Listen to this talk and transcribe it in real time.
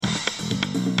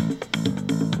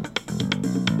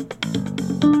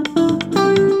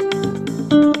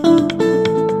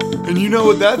know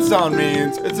what that sound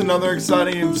means. It's another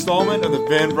exciting installment of the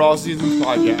Fan for All Seasons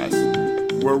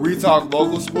podcast, where we talk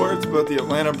local sports, both the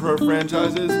Atlanta Pro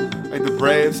franchises, like the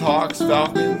Braves, Hawks,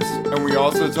 Falcons, and we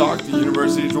also talk the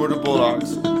University of Georgia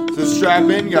Bulldogs. So strap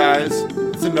in, guys.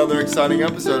 It's another exciting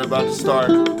episode about to start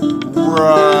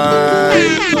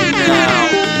right now.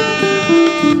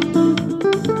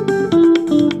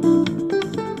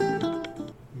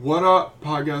 What up,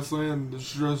 podcast land? This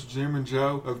is just Jim and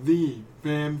Joe of the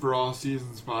Fan for All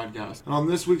Seasons podcast. And on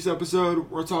this week's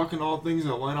episode, we're talking all things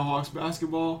Atlanta Hawks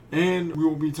basketball, and we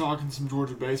will be talking some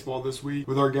Georgia baseball this week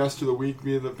with our guest of the week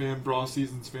via the Fan for All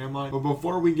Seasons fan line. But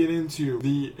before we get into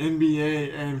the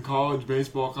NBA and college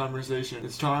baseball conversation,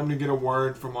 it's time to get a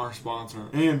word from our sponsor.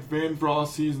 And Fan for All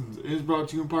Seasons is brought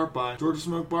to you in part by Georgia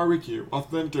Smoke Barbecue,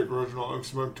 authentic original oak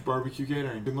smoked barbecue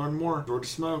catering. You can learn more at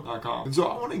georgiasmoke.com. And so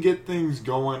I want to get things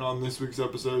going on this week's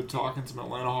episode, talking some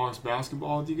Atlanta Hawks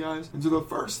basketball with you guys. And so the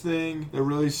first thing that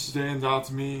really stands out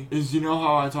to me is, you know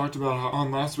how I talked about on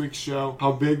last week's show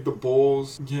how big the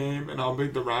Bulls game and how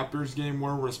big the Raptors game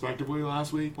were respectively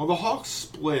last week? Well, the Hawks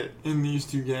split in these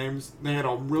two games. They had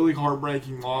a really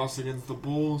heartbreaking loss against the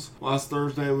Bulls last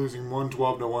Thursday, losing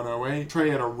 112 to 108. Trey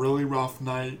had a really rough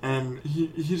night, and he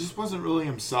just wasn't really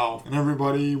himself, and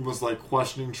everybody was like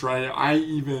questioning Trey. I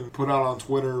even put out on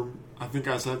Twitter, I think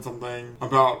I said something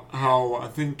about how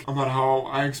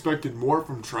I expected more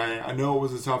from Trey. I know it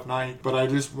was a tough night, but I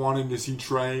just wanted to see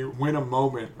Trey win a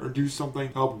moment or do something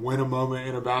to help win a moment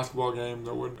in a basketball game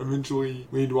that would eventually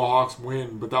lead to a Hawks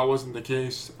win. But that wasn't the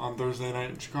case on Thursday night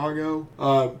in Chicago.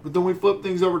 But then we flipped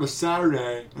things over to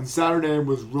Saturday, and Saturday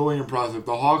was really impressive.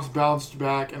 The Hawks bounced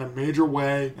back in a major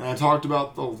way, and I talked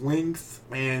about the length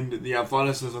and the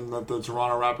athleticism that the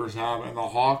Toronto Raptors have, and the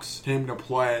Hawks came to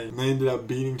play, and they ended up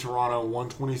beating Toronto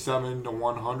 127 to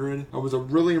 100. That was a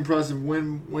really impressive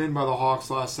win by the Hawks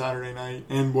last Saturday night.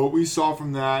 And what we saw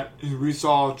from that is we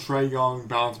saw Trae Young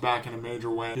bounce back in a major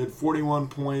way. He had 41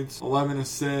 points, 11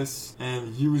 assists,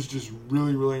 and he was just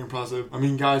really, really impressive. I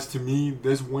mean, guys, to me,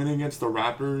 this win against the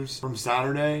Raptors from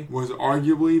Saturday was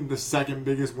arguably the second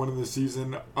biggest win of the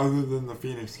season other than the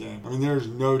Phoenix game. I mean, there's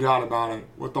no doubt about it.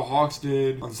 What the Hawks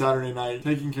did on Saturday night,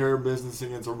 taking care of business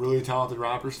against a really talented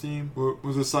Raptors team,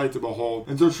 was a sight to behold.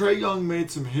 And so Trae Young made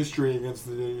some history against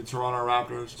the Toronto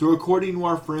Raptors. So according to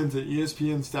our friends at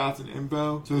ESPN Stats and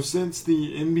Info, so since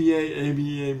the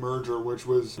NBA-ABA merger, which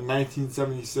was in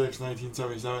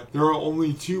 1976-1977, there are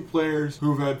only two players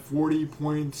who have had 40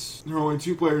 points. There are only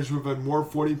two players who have had more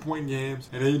 40-point games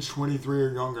at age 23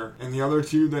 or younger. And the other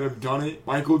two that have done it,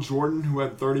 Michael Jordan, who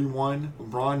had 31,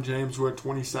 LeBron James, who had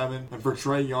 27, and for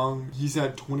Trae Young, he's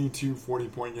had 22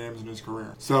 40-point games in his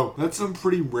career. So that's some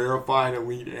pretty rarefied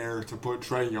elite air to put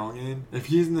Trae Young in. If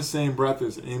he's in the same breath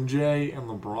as MJ and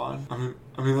LeBron, I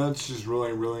mean, that's just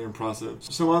really, really impressive.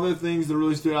 Some other things that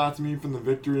really stood out to me from the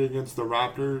victory against the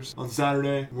Raptors on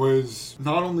Saturday was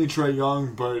not only Trae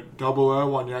Young, but Double O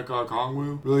Onyeka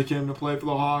Okongwu really came to play for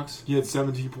the Hawks. He had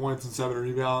 17 points and 7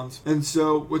 rebounds. And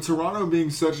so, with Toronto being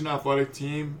such an athletic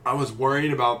team, I was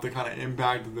worried about the kind of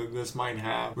impact that this might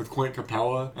have with Clint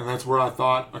Capella, and that's where I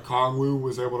thought Okongwu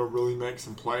was able to really make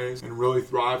some plays and really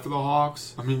thrive for the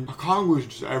Hawks. I mean, Okongwu is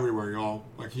just everywhere, y'all.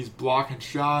 Like, he's blocking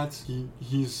shots.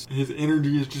 His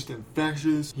energy is just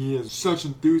infectious. He has such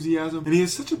enthusiasm, and he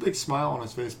has such a big smile on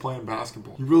his face playing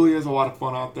basketball. He really has a lot of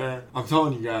fun out there. I'm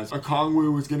telling you guys,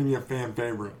 Okongwu is going to be a fan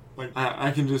favorite. Like,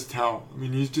 I can just tell. I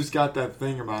mean, he's just got that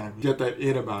thing about him. He's got that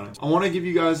it about him. I want to give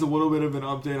you guys a little bit of an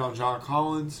update on John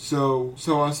Collins. So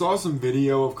I saw some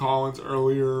video of Collins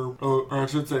earlier, or I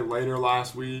should say later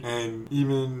last week, and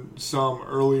even some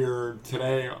earlier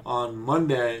today on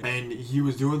Monday, and he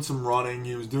was doing some running,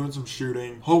 he was doing some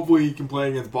shooting. Hopefully he can play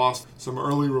against Boston. Some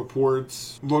early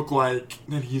reports look like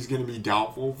that he's going to be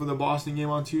doubtful for the Boston game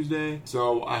on Tuesday,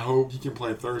 so I hope he can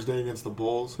play Thursday against the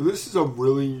Bulls. So this is a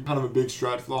really kind of a big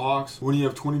stretch for the Hawks. When you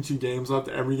have 22 games left,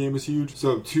 every game is huge.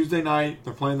 So Tuesday night,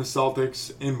 they're playing the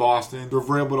Celtics in Boston. If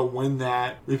we're able to win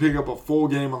that, we pick up a full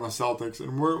game on the Celtics,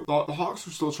 and the Hawks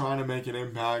are still trying to make an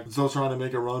impact, still trying to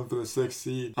make a run for the 6th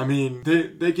seed. I mean,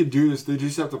 they could do this. They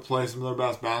just have to play some of their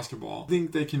best basketball. I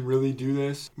think they can really do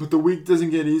this. But the week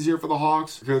doesn't get easier for the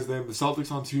Hawks because they have the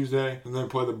Celtics on Tuesday, and then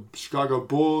play the Chicago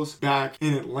Bulls back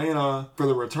in Atlanta for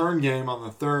the return game on the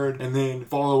 3rd, and then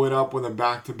follow it up with a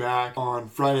back-to-back on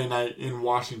Friday night in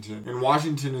Washington, Washington. And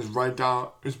Washington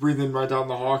is breathing right down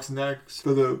the Hawks' necks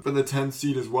for the 10th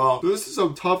seed as well. So this is a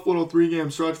tough little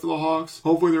 3-game stretch for the Hawks.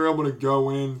 Hopefully they're able to go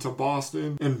into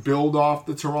Boston and build off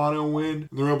the Toronto win.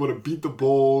 And they're able to beat the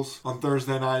Bulls on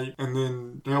Thursday night, and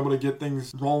then they're able to get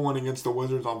things rolling against the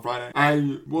Wizards on Friday.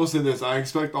 I will say this, I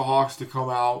expect the Hawks to come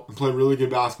out and play really good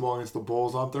basketball against the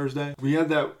Bulls on Thursday. We had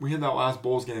that last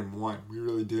Bulls game won. We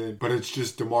really did. But it's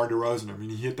just DeMar DeRozan. I mean,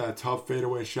 he hit that tough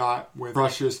fadeaway shot with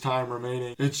precious time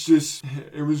remaining. It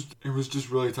was just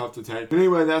really tough to take. But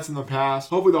anyway, that's in the past.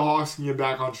 Hopefully the Hawks can get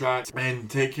back on track and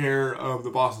take care of the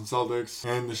Boston Celtics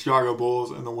and the Chicago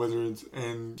Bulls and the Wizards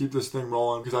and keep this thing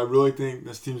rolling, because I really think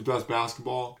this team's best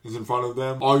basketball is in front of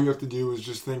them. All you have to do is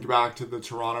just think back to the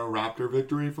Toronto Raptor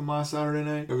victory from last Saturday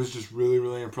night. It was just really,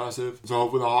 really impressive. So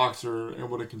hopefully the Hawks are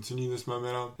able to continue this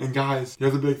momentum. And guys,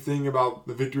 here's the big thing about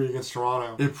the victory against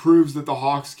Toronto. It proves that the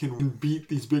Hawks can beat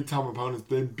these big time opponents.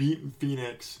 They've beaten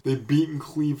Phoenix. They've beaten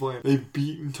Cleveland. They've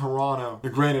beaten Toronto. Now,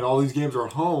 granted, all these games are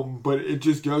at home, but it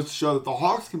just goes to show that the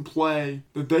Hawks can play,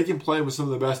 that they can play with some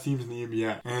of the best teams in the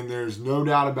NBA. And there's no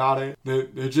doubt about it.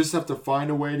 They just have to find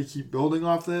a way to keep building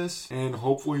off this, and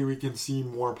hopefully we can see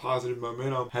more positive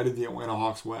momentum headed the Atlanta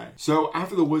Hawks way. So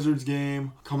after the Wizards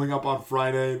game coming up on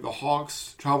Friday, the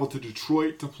Hawks travel to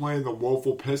Detroit to play the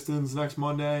woeful Pistons next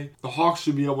Monday. The Hawks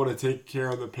should be able to take care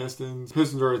of the Pistons.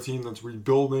 Pistons are a team that's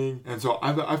rebuilding, and so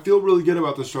I feel really good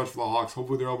about the stretch for the Hawks.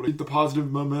 Hopefully they're able to keep the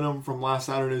positive momentum from last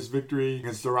Saturday's victory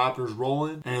against the Raptors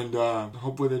rolling, and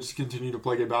hopefully they just continue to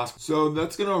play good basketball. So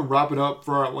that's going to wrap it up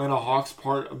for our Atlanta Hawks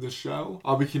part of the show.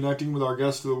 I'll be connecting with our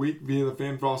guest of the week via the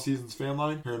Fan for All Seasons fan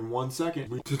line here in 1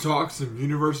 second to talk some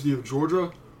University of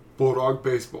Georgia Bulldog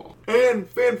baseball. And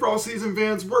Fan for All Season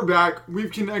fans, we're back.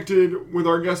 We've connected with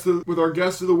our guest of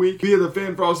the week via the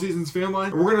Fan for All Seasons fan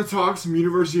line. And we're going to talk some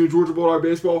University of Georgia Bulldog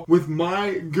baseball with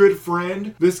my good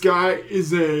friend. This guy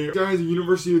is a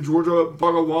University of Georgia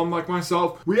Bulldog alum like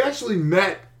myself. We actually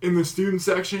met in the student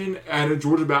section at a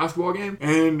Georgia basketball game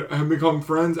and have become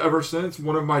friends ever since.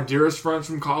 One of my dearest friends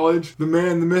from college, the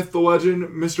man, the myth, the legend,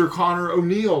 Mr. Connor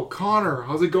O'Neill. Connor,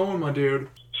 how's it going, my dude?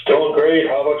 It's going great.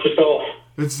 How about yourself?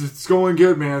 It's going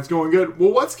good, man. It's going good.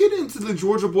 Well, let's get into the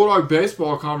Georgia Bulldog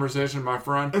baseball conversation, my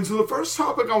friend. And so the first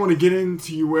topic I want to get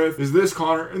into you with is this,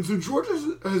 Connor. And so Georgia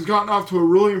has gotten off to a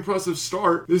really impressive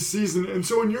start this season. And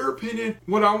so in your opinion,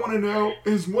 what I want to know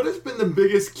is what has been the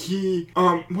biggest key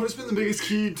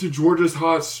to Georgia's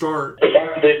hot start? The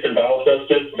fact that they've been battle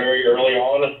tested very early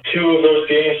on. 2 of those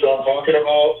games that I'm talking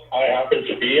about, I happen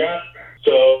to be at.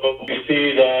 So we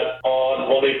see that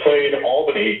when they played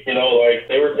Albany,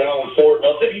 they were down 4-0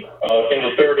 in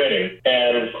the 3rd inning.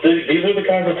 And these are the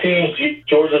kinds of teams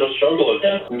Georgia will struggle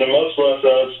against. They're much less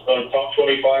a top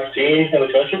 25 team in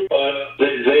the country, but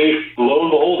they lo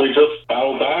and behold, they just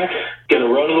battle back, get a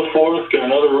run in the 4th, get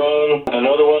another run,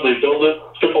 another one, they build it,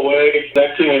 strip away.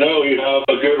 Next thing you know, you have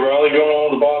a good rally going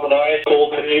on in the bottom of the 9th. Cole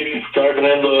Page driving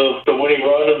in the winning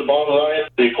run in the bottom of the 9th.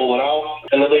 They pull it out.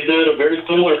 And then they did a very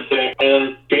similar thing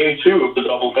in game 2 of the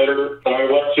doubleheader that I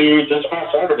went to this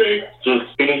past Saturday.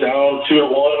 Just being down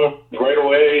 2-1 right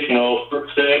away,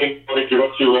 first inning, make your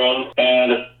up 2 runs.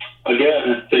 And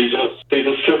again, they just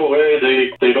chip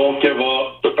away. They don't give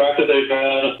up. The fact that they've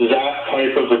had that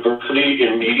type of adversity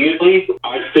immediately,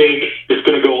 I think it's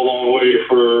going to go a long way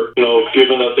for,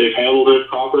 given that they've handled it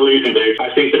properly. And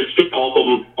I think that should help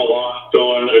them a lot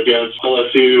going against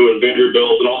LSU and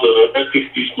Vanderbilt and all the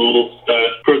SEC schools that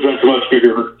present a much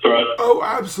bigger threat. Oh,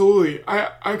 absolutely.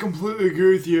 I completely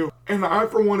agree with you. And I,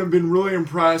 for one, have been really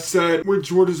impressed with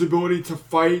Georgia's ability to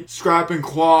fight, scrap, and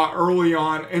claw early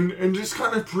on and just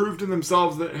kind of prove to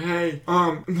themselves that, hey,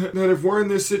 that if we're in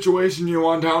this situation,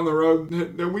 on down the road,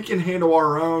 that we can handle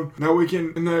our own, that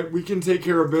we can take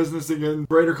care of business against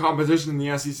greater competition in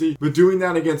the SEC. But doing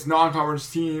that against non-conference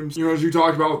teams, as you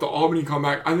talked about with the Albany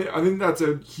comeback, I think that's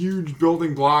a huge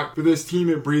building block for this team.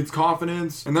 It breeds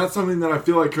confidence, and that's something that I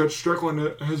feel like Coach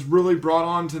Strickland has really brought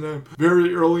on to them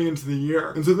very early into the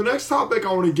year. And so the next topic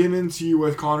I want to get into you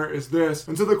with, Connor, is this.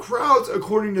 And so the crowds,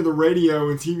 according to the radio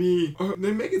and TV,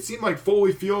 they make it seem like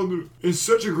Foley Field is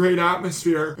such a great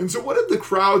atmosphere. And so what have the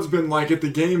crowds been like at the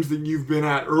games that you've been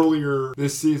at earlier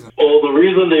this season? Well, the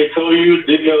reason they tell you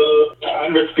the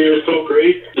atmosphere is so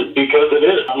great is because it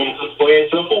is. It's just plain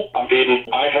simple.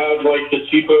 I have the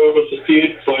cheapo with the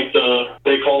seats,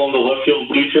 they call them the left field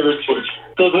bleachers, which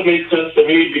doesn't make sense to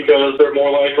me because they're more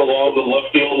along the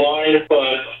left field line.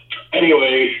 But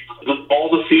anyway, all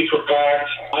the seats were packed.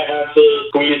 I had to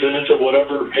squeeze into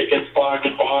whatever vacant spot I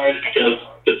could find because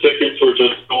the tickets were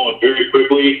just going very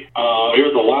quickly. It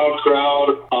was a loud crowd.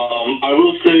 I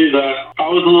will say that I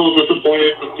was a little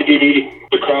disappointed to see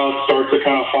the crowd start to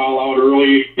kind of file out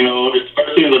early,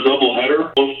 especially in the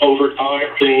doubleheader. Over time,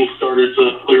 things started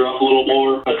to clear up a little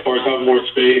more as far as having more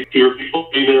space, fewer people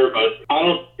be there, but I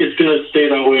don't think it's going to stay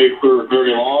that way for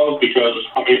very long because,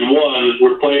 one,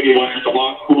 we're playing when it's a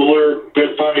lot cooler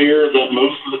this time of year than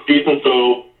most of the season,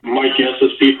 so my guess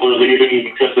is people are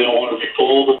leaving because they don't want to be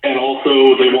cold, and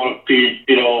also they want to see,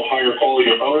 higher quality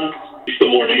opponents, some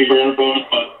more name brand opponents.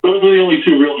 But those are the only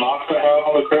two real knocks I have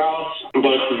on the crowds,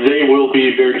 but they will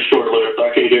be very short-lived.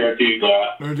 I can guarantee you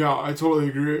that. No doubt. I totally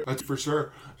agree. That's for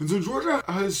sure. And so Georgia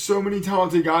has so many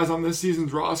talented guys on this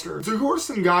season's roster. So who are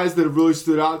some guys that have really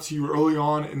stood out to you early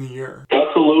on in the year?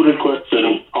 That's a loaded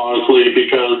question, honestly,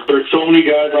 because there's so many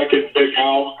guys I could pick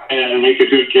out and make a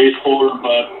good case for,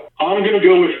 but I'm going to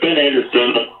go with Ben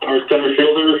Anderson, our center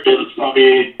fielder, because,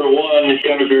 for one, he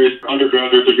got a very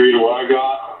undergraduate degree to what I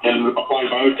got in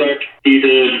applied biotech. He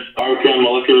did biochem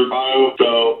molecular bio,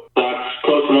 so that's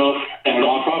close enough. And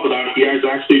on top of that, he is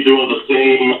actually doing the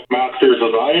same master's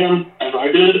as I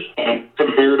did, in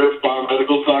comparative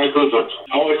biomedical sciences, which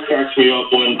always cracks me up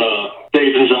when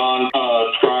Dave and John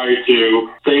try to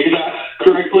say that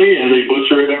correctly, and they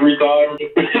butcher it every time.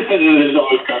 It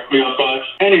always cracks me up. But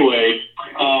anyway,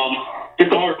 it's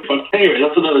hard, but anyway,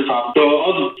 that's another topic. So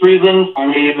other reasons,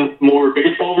 more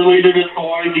baseball related is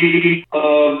why he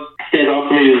stands out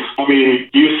to me is,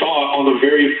 you saw it on the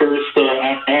very first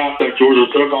at-bat that Georgia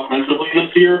took offensively this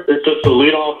year. It's just a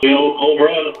leadoff, home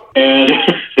run, and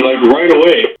right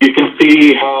away you can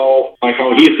see how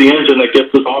he's the engine that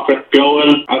gets this offense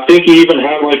going. I think he even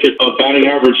had a batting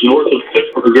average north of 6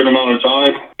 for a good amount of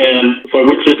time, and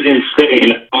which is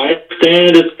insane. I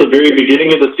understand it's the very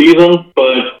beginning of the season,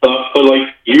 but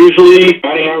usually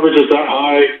batting averages that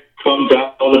high come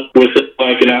down with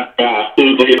an at-bat. So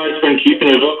the guy's been keeping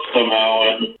it up somehow,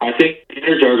 and I think the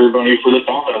Energizer Bunny for this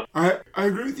offense. I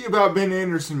agree with you about Ben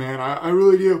Anderson, man. I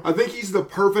really do. I think he's the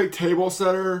perfect table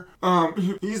setter.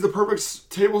 He's the perfect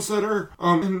table setter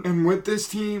and with this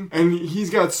team, and he's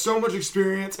got so much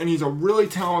experience, and he's a really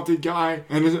talented guy,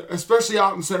 and especially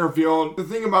out in center field. The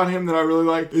thing about him that I really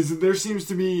like is that there seems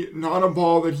to be not a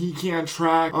ball that he can't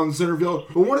track on center field.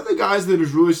 But one of the guys that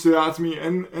has really stood out to me,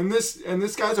 and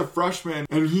this guy's a freshman,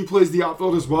 and he plays the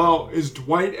outfield as well, is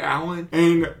Dwight Allen.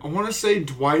 And I want to say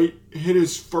Dwight hit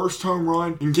his first home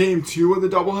run in game 2 of the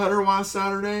doubleheader last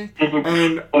Saturday.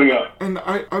 And and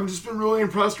I've just been really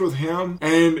impressed with him.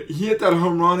 And he hit that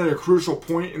home run at a crucial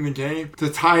point in the game to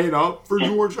tie it up for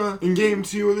Georgia in game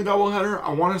 2 of the doubleheader.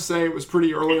 I want to say it was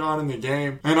pretty early on in the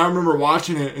game. And I remember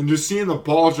watching it and just seeing the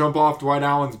ball jump off Dwight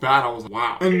Allen's bat. I was like,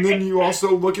 wow. And then you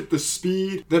also look at the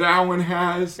speed that Allen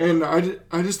has. And I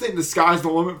just think the sky's the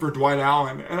limit for Dwight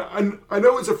Allen. And I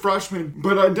know he's a freshman,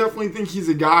 but I definitely think he's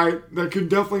a guy that could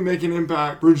definitely make an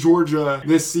impact for Georgia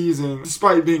this season,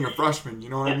 despite being a freshman, you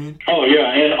know what I mean? Oh, yeah,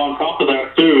 and on top of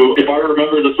that, too, if I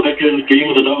remember the second game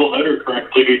of the doubleheader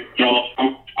correctly,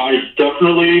 I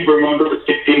definitely remember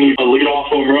seeing a leadoff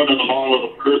home run in the bottom of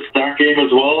the first that game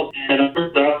as well. And I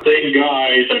heard that same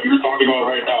guy that you're talking about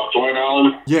right now, Dwight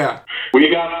Allen. Yeah. We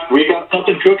got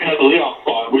something cooking at the leadoff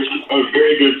spot, which is a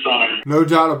very good sign. No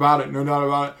doubt about it.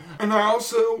 And I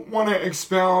also want to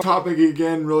expound topic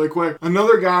again really quick.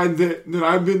 Another guy that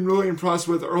I've been really impressed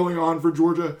with early on for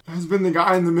Georgia has been the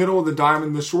guy in the middle of the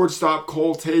diamond, the shortstop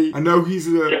Cole Tate. I know he's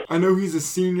a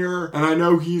senior, and I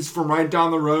know he's from right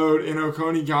down the road in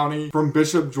Oconee County, from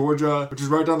Bishop, Georgia, which is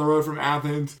right down the road from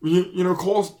Athens.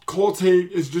 Cole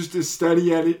Tate is just as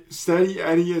steady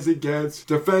Eddie as it gets,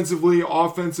 defensively,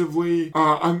 offensively.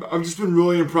 I've just been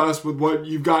really impressed with what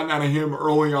you've gotten out of him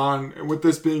early on, with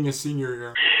this being a senior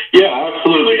year. Yeah,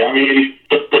 absolutely.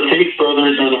 The Tate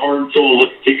brothers are the heart and soul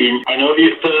of the team. I know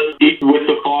he's with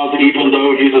the cause even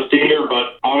though he's a senior,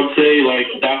 but I would say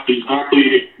that's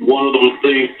exactly one of those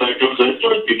things that goes into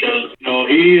it because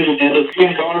he and his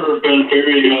team Connor have been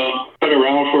been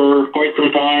around for quite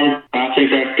some time. I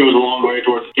think that goes a long way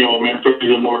towards mentoring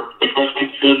the more the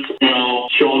freshman kids,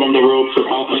 showing them the ropes of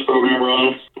how this program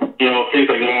runs, things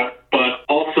like that. But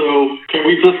also, can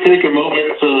we just take a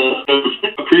moment to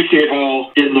appreciate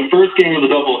how in the first game of the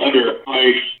doubleheader,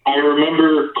 I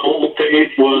remember Cole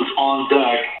Tate was on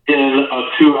deck in a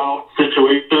 2-out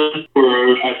situation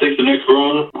where I think the next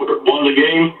run won the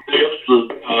game.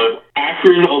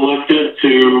 Akron elected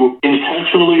to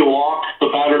intentionally walk the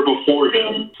batter before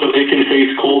him so they can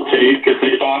face Cole Tate because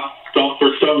they thought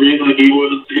for some reason he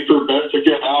was safer bet to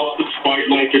get out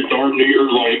despite a darn near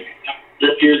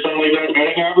 50 or something like that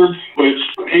batting average, which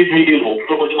made me evil,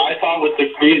 which I thought was the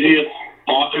craziest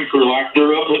logic for lack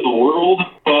thereof in the world,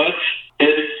 but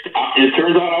it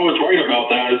turns out I was right about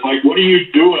are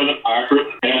you doing, Akron?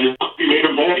 And he made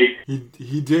him pay.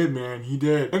 He did, man. He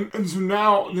did. And so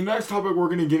now, the next topic we're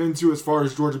going to get into as far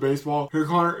as Georgia baseball here,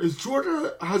 Connor, is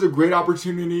Georgia has a great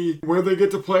opportunity where they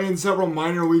get to play in several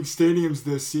minor league stadiums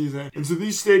this season. And so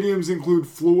these stadiums include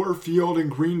Fluor Field in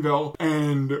Greenville.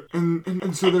 And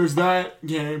so there's that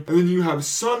game. And then you have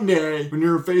Sunday when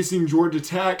you're facing Georgia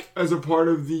Tech as a part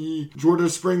of the Georgia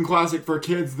Spring Classic for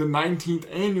Kids, the 19th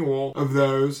annual of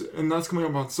those. And that's coming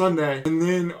up on Sunday. And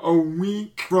then a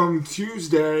week from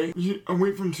Tuesday,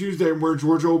 where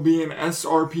Georgia will be in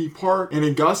SRP Park in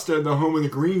Augusta, the home of the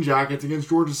Green Jackets, against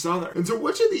Georgia Southern. And so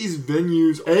which of these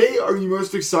venues, A, are you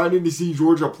most excited to see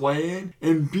Georgia play in?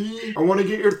 And B, I want to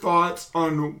get your thoughts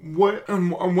on what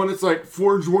it's like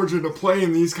for Georgia to play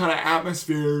in these kind of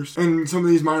atmospheres and some of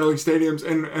these minor league stadiums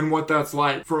and what that's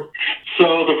like. So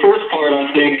the first part,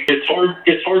 I think it's hard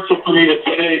for me to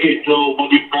say when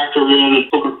you factor in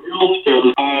Silver Field,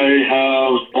 because I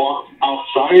have walked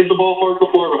outside the ballpark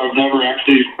before, but I've never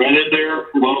actually been in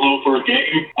there, let alone for a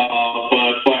game.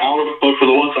 But for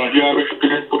the ones I do have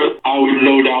experience with, I would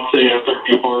no doubt say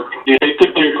SRP Park. Yeah,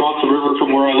 basically across the river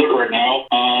from where I live right now.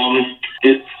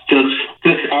 It's just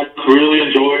I really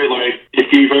enjoy, like, if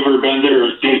you've ever been there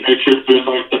or seen pictures with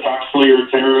like the Tax Slayer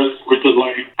Terrace, which is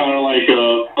like kind of like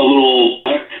a little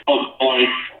like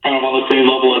kind of on the same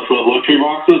level as the luxury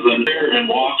boxes, and there and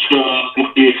watch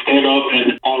you stand up,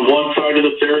 and on one side of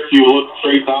the terrace you look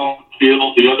straight down the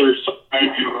field, the other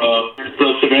side there's the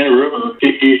Savannah River.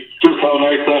 Just how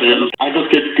nice that is. I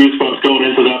just get goosebumps going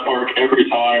into that park every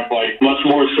time, like much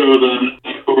more so than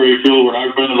Strawberry Field where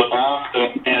I've been in the past,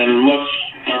 and much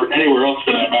or anywhere else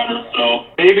for that matter. So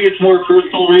maybe it's more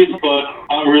personal reasons, but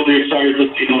I'm really excited to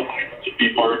see them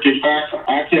be Park. In fact,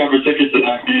 I actually have a ticket to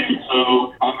that game,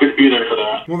 so I'm going to be there for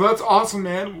that. Well, that's awesome,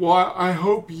 man. Well, I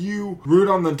hope you root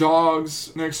on the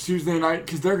Dogs next Tuesday night,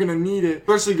 because they're going to need it,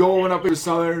 especially going up to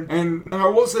Southern. And I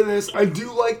will say this, I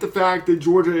do like the fact that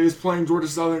Georgia is playing Georgia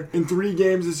Southern in 3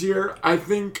 games this year. I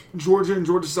think Georgia and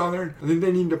Georgia Southern, I think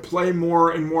they need to play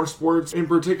more and more sports, and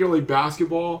particularly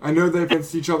basketball. I know they've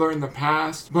against each other in the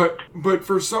past, but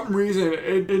for some reason,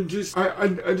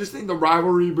 I just think the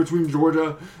rivalry between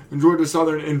Georgia and Georgia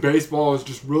Southern in baseball is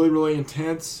just really, really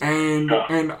intense, and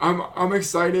I'm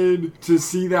excited to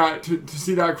see that to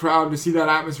see that crowd, to see that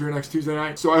atmosphere next Tuesday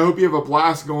night. So I hope you have a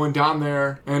blast going down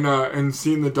there and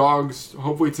seeing the Dogs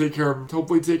hopefully take care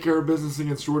of business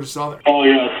against Georgia Southern. Oh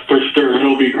yes, for sure,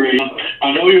 it'll be great.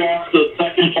 I know you asked the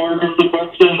second part of the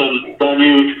question, and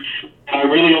then I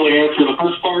really only answered the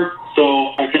first part.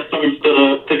 So I guess I'm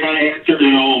to kind of answer,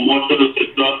 what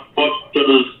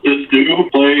does this do?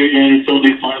 Play in some of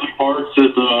these minor parks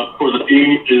for the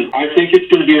team is, I think it's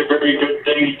going to be a very good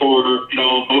thing for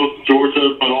both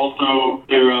Georgia, but also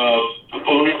their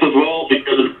opponents as well,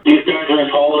 because these guys are in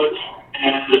college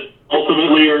and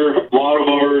ultimately a lot of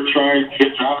them are trying to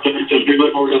get drafted into big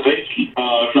league organizations,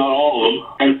 if not all of them,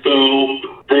 and so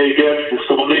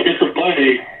when they get to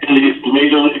play in these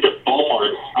major league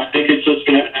ballparks, I think it's just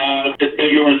going to add, it's going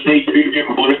to give them a sneak preview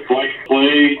of what it's like to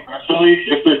play professionally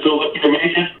if they're still looking to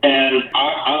make it. And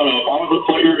I don't know, if I was a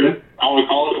player on a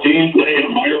college team playing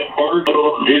in a minor league park, a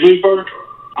major league park,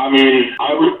 I mean,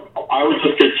 I would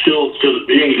just get chills just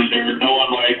being in there,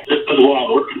 knowing like this is what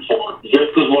I'm working for. This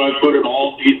is what I put in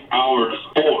all these hours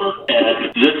for,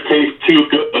 and this tastes too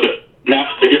good. Now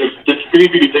to get this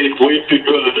preview tastes way too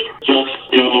good. Just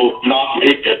not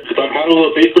make it. Because I've had a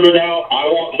little taste of it now. I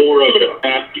want more of it.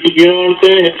 And you know what I'm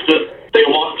saying? It's just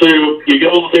you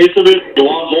get a little taste of it, you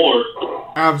want more.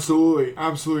 Absolutely.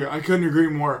 I couldn't agree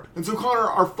more. And so, Connor,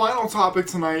 our final topic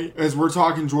tonight, as we're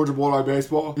talking Georgia Bulldog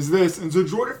baseball, is this. And so,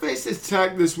 Georgia faces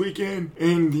Tech this weekend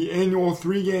in the annual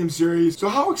 3-game series. So,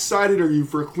 how excited are you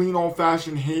for Clean Old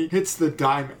Fashioned Hate Hits the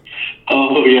Diamond?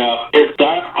 Oh yeah, it's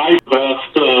that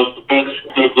best of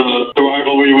the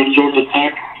rivalry with Georgia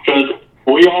Tech, because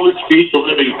we always beat the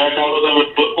living heck out of them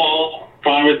with football.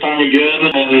 Time and time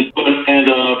again, and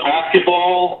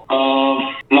basketball,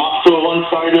 not so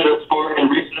one-sided as far in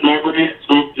recent memory,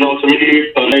 to me,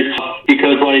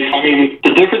 because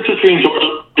the difference between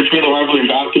the rivalry in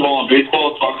basketball and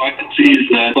baseball, as far as I can see, is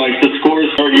that the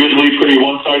scores are usually pretty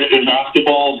one-sided in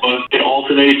basketball, but it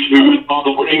alternates who's on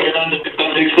the winning end, if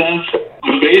that makes sense.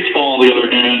 With baseball, on the other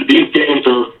hand, these games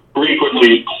are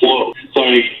frequently close.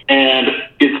 And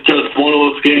it's just one of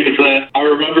those games that I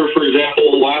remember, for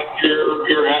example, last year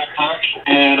we were at Tech,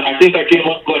 and I think that game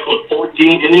was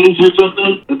 14 innings or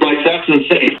something. It's that's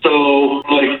insane. So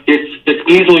it's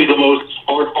easily the most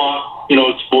hard-fought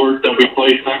sport that we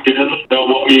play Tech in.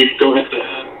 What we go head to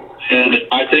head. And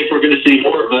I think we're going to see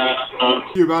more of that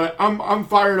About it. I'm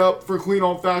fired up for clean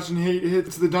old-fashioned hate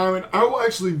hits the diamond. I will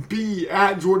actually be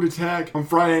at Georgia Tech on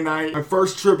Friday night. My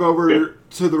first trip over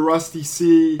to the Rusty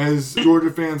Sea, as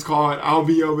Georgia fans call it. I'll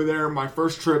be over there, my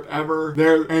first trip ever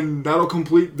there, and that'll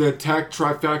complete the Tech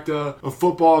trifecta of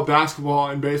football, basketball,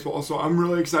 and baseball. So I'm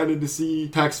really excited to see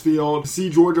Tech's field, to see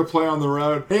Georgia play on the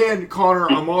road. And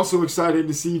Connor, I'm also excited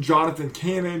to see Jonathan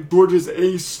Cannon, Georgia's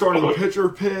ace starting pitcher,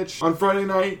 pitch on Friday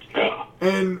night.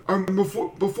 And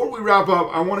before we wrap up,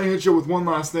 I want to hit you with one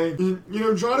last thing. You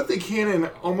know, Jonathan Cannon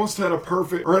almost had a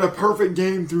perfect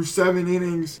game through 7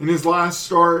 innings in his last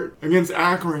start against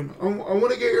Akron. I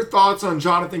want to get your thoughts on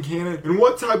Jonathan Cannon and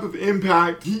what type of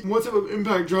impact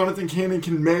Jonathan Cannon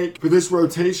can make for this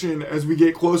rotation as we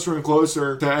get closer and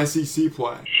closer to SEC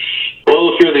play.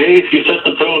 Well, if you're the ace, you set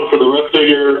the tone for the rest of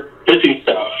your pitching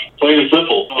staff. Plain and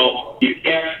simple. So you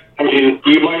can't. I mean,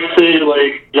 you might say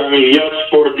yes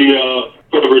for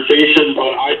the rotation,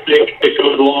 but I think it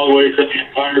goes a long way to the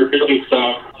entire pitching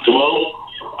staff as well.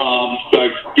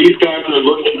 These guys are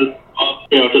looking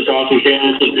to Jonathan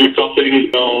Cannon to do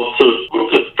something,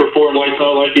 to perform lights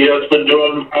out like he has been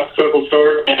doing past couple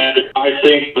starts. And I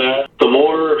think that the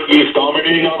more he's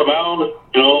dominating on the mound,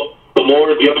 the more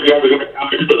the other guys are going to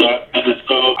tap into that. And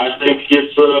so I think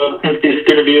it's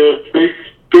going to be a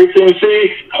great thing to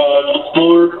see.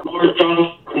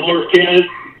 More Cannon.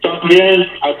 Again,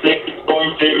 I think it's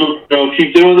going to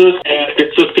keep doing this, and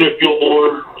it's just going to feel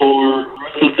more for the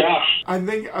rest of the staff.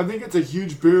 I think it's a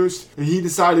huge boost that he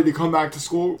decided to come back to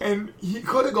school, and he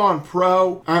could have gone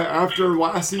pro after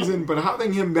last season, but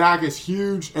having him back is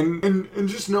huge, and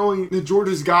just knowing that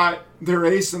Georgia's got their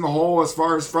ace in the hole as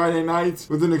far as Friday nights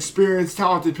with an experienced,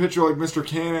 talented pitcher like Mr.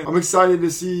 Cannon. I'm excited to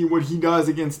see what he does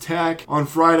against Tech on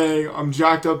Friday. I'm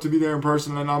jacked up to be there in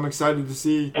person, and I'm excited to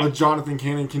see what Jonathan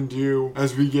Cannon can do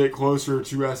as we get closer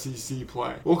to SEC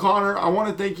play. Well, Connor, I want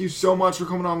to thank you so much for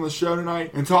coming on the show tonight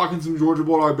and talking some Georgia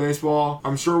Bulldog baseball.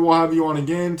 I'm sure we'll have you on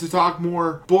again to talk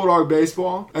more Bulldog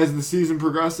baseball as the season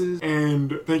progresses,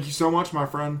 and thank you so much, my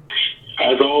friend.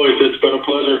 As always, it's been a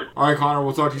pleasure. All right, Connor,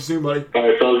 we'll talk to you soon, buddy. All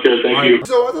right, sounds good. Thank you.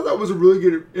 So I thought that was a really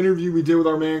good interview we did with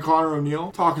our man, Connor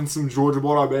O'Neill, talking some Georgia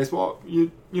Bulldog baseball.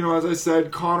 You know, as I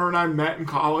said, Connor and I met in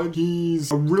college.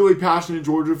 He's a really passionate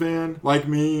Georgia fan like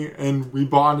me, and we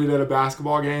bonded at a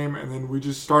basketball game, and then we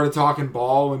just started talking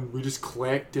ball, and we just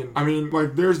clicked. And I mean,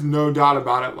 there's no doubt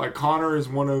about it. Connor is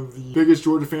one of the biggest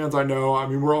Georgia fans I know. I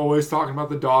mean, we're always talking about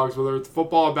the Dogs, whether it's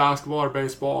football, basketball, or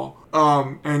baseball.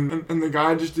 And the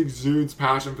guy just exudes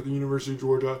passion for the University of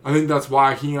Georgia. I think that's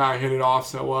why he and I hit it off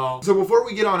so well. So before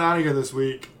we get on out of here this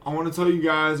week, I want to tell you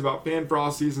guys about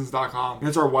fanforallseasons.com.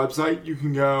 It's our website. You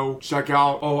can go check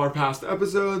out all our past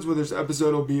episodes, where this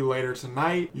episode will be later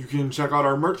tonight. You can check out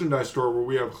our merchandise store, where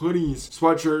we have hoodies,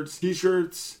 sweatshirts,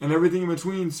 t-shirts, and everything in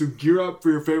between. So gear up for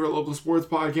your favorite local sports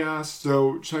podcast.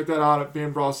 So check that out at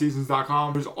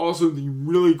fanforallseasons.com. There's also the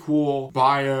really cool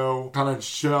bio kind of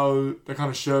shows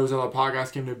how the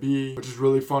podcast came to be, which is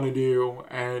really fun to do.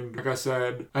 And like I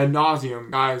said, ad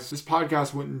nauseum, guys, this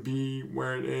podcast wouldn't be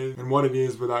where it is and what it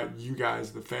is without you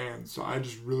guys, the fans. So I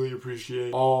just really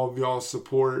appreciate all of y'all's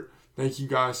support. Thank you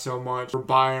guys so much for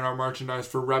buying our merchandise,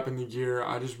 for repping the gear.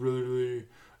 I just really, really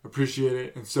appreciate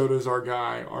it. And so does our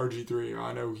guy, RG3.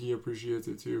 I know he appreciates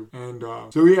it too. And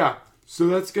so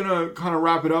that's going to kind of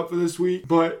wrap it up for this week.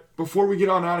 But before we get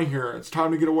on out of here, it's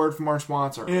time to get a word from our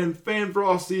sponsor. And Fan for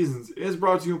All Seasons is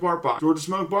brought to you in part by Georgia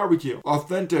Smoke Barbecue,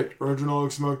 authentic original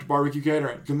smoked barbecue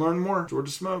catering. You can learn more at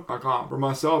georgiasmoke.com. For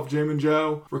myself, Jamin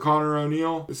Joe, for Connor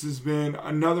O'Neill, this has been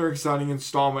another exciting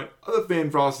installment of the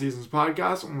Fan for All Seasons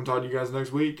podcast. I'm going to talk to you guys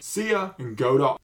next week. See ya, and go Dogs.